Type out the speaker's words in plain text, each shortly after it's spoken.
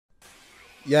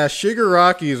Yeah,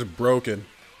 Shigaraki is broken.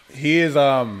 He's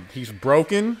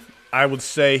broken. I would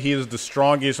say he is the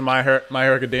strongest My Hero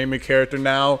Academia character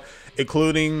now,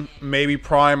 including maybe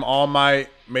Prime All Might,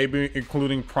 maybe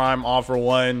including Prime All for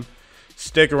One.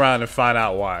 Stick around and find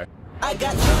out why. I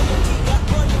got royalty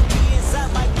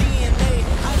inside my DNA.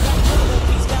 I got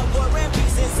royalties, got war and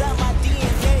peace inside my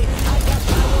DNA. I got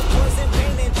power, poison,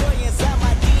 pain, and joy inside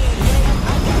my DNA.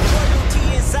 I got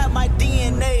royalty inside my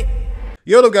DNA.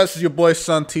 Yo guys, this is your boy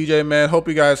SonTj, man. Hope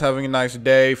you guys having a nice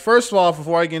day. First of all,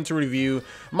 before I get into review,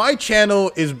 my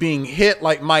channel is being hit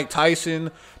like Mike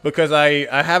Tyson because I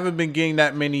haven't been getting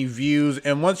that many views,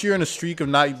 and once you're in a streak of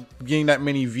not getting that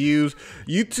many views,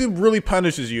 YouTube really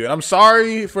punishes you. And I'm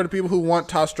sorry for the people who want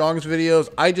top strongest videos.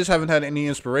 I just haven't had any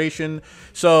inspiration,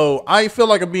 so I feel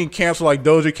like I'm being canceled like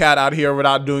Doja Cat out here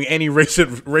without doing any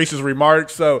racist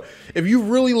remarks. So if you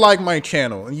really like my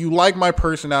channel and you like my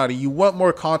personality, you want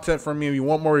more content from me, you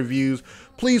want more reviews,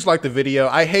 please like the video.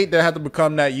 I hate that I have to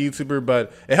become that YouTuber,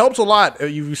 but it helps a lot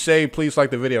if you say please like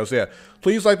the video. So yeah,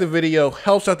 please like the video,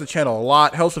 helps out the channel a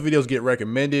lot, helps the videos get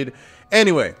recommended.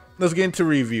 Anyway, let's get into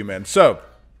review, man. So,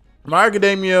 My Hero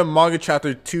Academia manga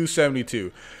chapter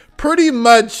 272. Pretty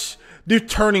much the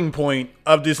turning point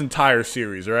of this entire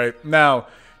series, right? Now,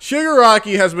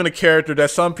 Shigaraki has been a character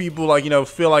that some people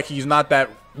feel like he's not that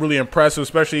really impressive,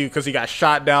 especially because he got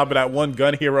shot down by that one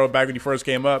gun hero back when he first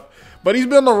came up. But he's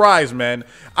been on the rise, man.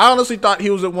 I honestly thought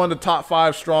he was one of the top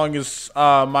 5 strongest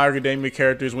My Hero Academia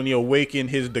characters when he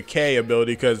awakened his decay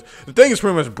ability, because the thing is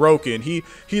pretty much broken. He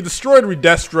destroyed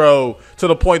Redestro to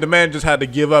the point the man just had to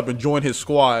give up and join his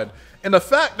squad. And the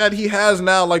fact that he has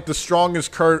now like the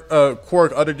strongest quirk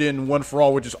other than One for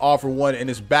All, which is All for One, in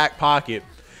his back pocket,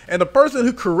 and the person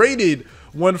who created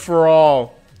One for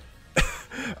All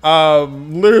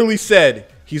literally said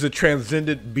he's a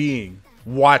transcendent being.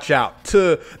 Watch out.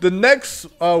 To the next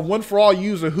One for All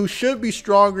user who should be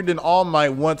stronger than All Might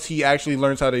once he actually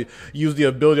learns how to use the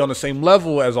ability on the same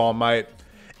level as All Might.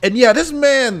 And yeah, this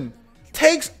man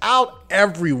takes out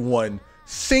everyone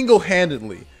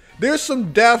single-handedly. There's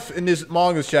some death in this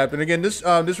manga chapter, and again, this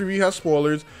review has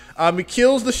spoilers. He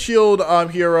kills the shield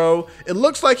hero. It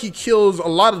looks like he kills a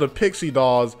lot of the pixie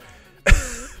dolls.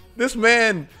 This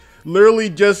man literally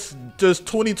just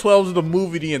 2012's the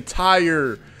movie the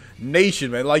entire nation,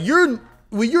 man. Like,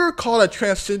 when you're called a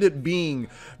transcendent being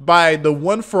by the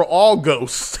One for All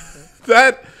ghost,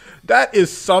 that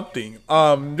is something.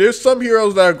 There's some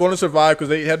heroes that are going to survive because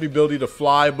they have the ability to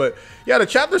fly, but yeah, the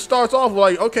chapter starts off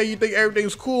like, okay, you think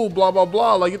everything's cool, blah blah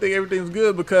blah, like you think everything's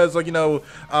good because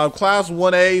class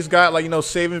 1A's got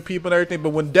saving people and everything, but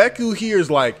when Deku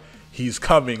hears like he's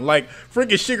coming, like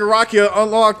freaking Shigaraki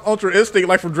unlocked Ultra Instinct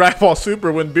like from Dragon Ball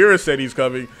Super when Beerus said he's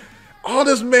coming, all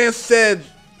this man said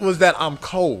was that I'm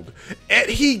cold, and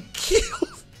he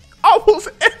kills almost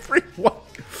everyone.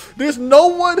 There's no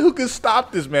one who can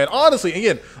stop this man. Honestly,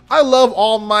 again, I love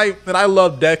All Might and I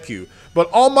love Deku,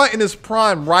 but All Might in his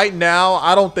prime right now,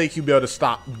 I don't think he'll be able to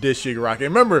stop this Shigaraki.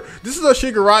 And remember, this is a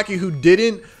Shigaraki who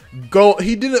didn't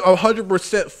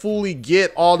 100% fully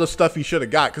get all the stuff he should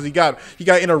have got, because he got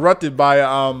interrupted by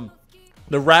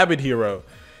the rabbit hero.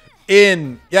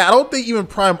 And yeah, I don't think even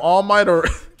Prime All Might or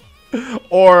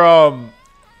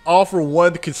All for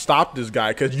One can stop this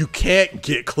guy, because you can't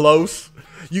get close.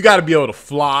 You got to be able to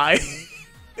fly.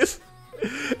 He's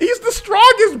the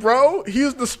strongest, bro.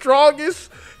 He's the strongest.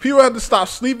 People have to stop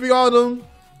sleeping on him.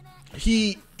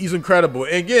 He's incredible.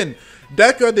 And again,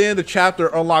 Deku at the end of the chapter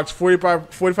unlocks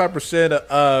 45%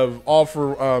 of All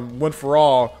for One for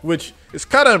All, which is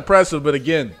kind of impressive. But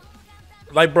again,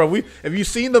 like, bro, if you've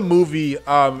seen the movie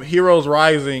Heroes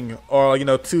Rising, or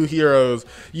Two Heroes,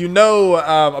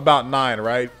 about 9,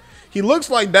 right? He looks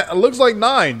like that. Looks like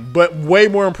 9, but way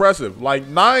more impressive. Like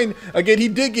 9, again, he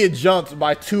did get jumped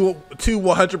by two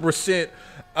 100%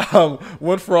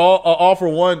 One for All for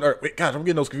One. Or wait, gosh, I'm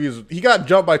getting those confused. He got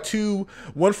jumped by 2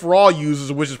 One for All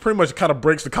users, which is pretty much kind of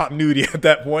breaks the continuity at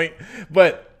that point.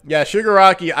 But yeah,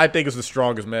 Shigaraki, I think, is the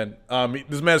strongest, man.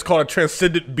 This man is called a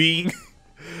transcendent being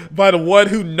by the one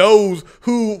who knows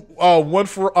who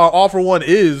All for One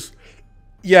is.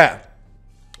 Yeah,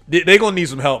 they gonna need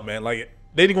some help, man. Like,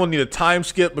 they gonna need a time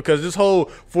skip, because this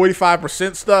whole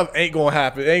 45% stuff ain't gonna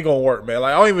happen. It ain't gonna work, man.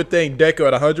 Like, I don't even think Deku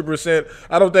at 100%.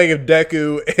 I don't think if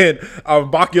Deku and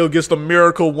Bakio gets the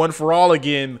miracle One for All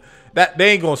again, that they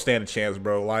ain't gonna stand a chance,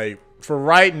 bro. Like, for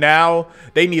right now,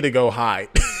 they need to go hide,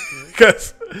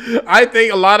 because I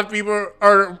think a lot of people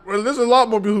are. There's a lot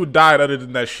more people who died other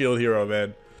than that shield hero,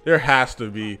 man. There has to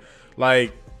be.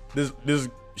 Like, this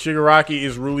Shigaraki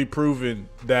is really proving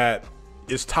that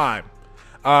it's time.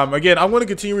 Again, I'm going to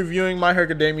continue reviewing My Hero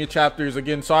Academia chapters.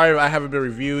 Again, sorry I haven't been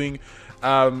reviewing.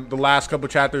 The last couple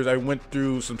chapters, I went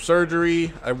through some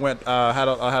surgery. I had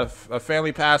a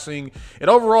family passing, and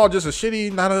overall, just a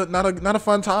shitty, not a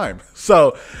fun time.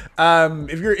 So,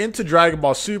 if you're into Dragon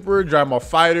Ball Super, Dragon Ball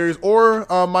Fighters, or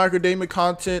My Hero Academia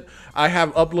content, I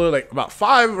have uploaded like about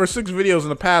 5 or 6 videos in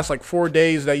the past like 4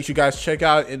 days that you should guys check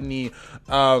out in the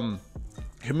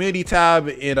community tab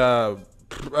in the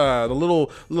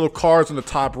little cards on the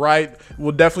top right.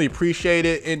 We'll definitely appreciate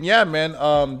it. And yeah, man,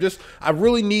 I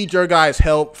really need your guys'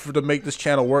 help to make this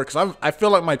channel work, because I feel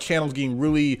like my channel's getting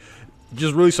really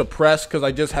suppressed because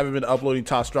I just haven't been uploading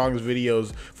Top Strongest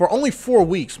videos for only 4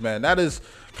 weeks, man. That is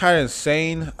kind of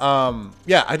insane.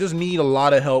 Yeah, I just need a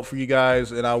lot of help for you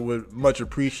guys, and I would much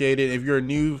appreciate it. If you're a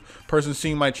new person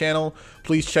seeing my channel,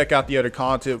 please check out the other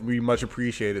content. We much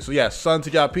appreciate it. So yeah,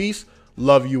 SonTj, peace.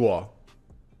 Love you all.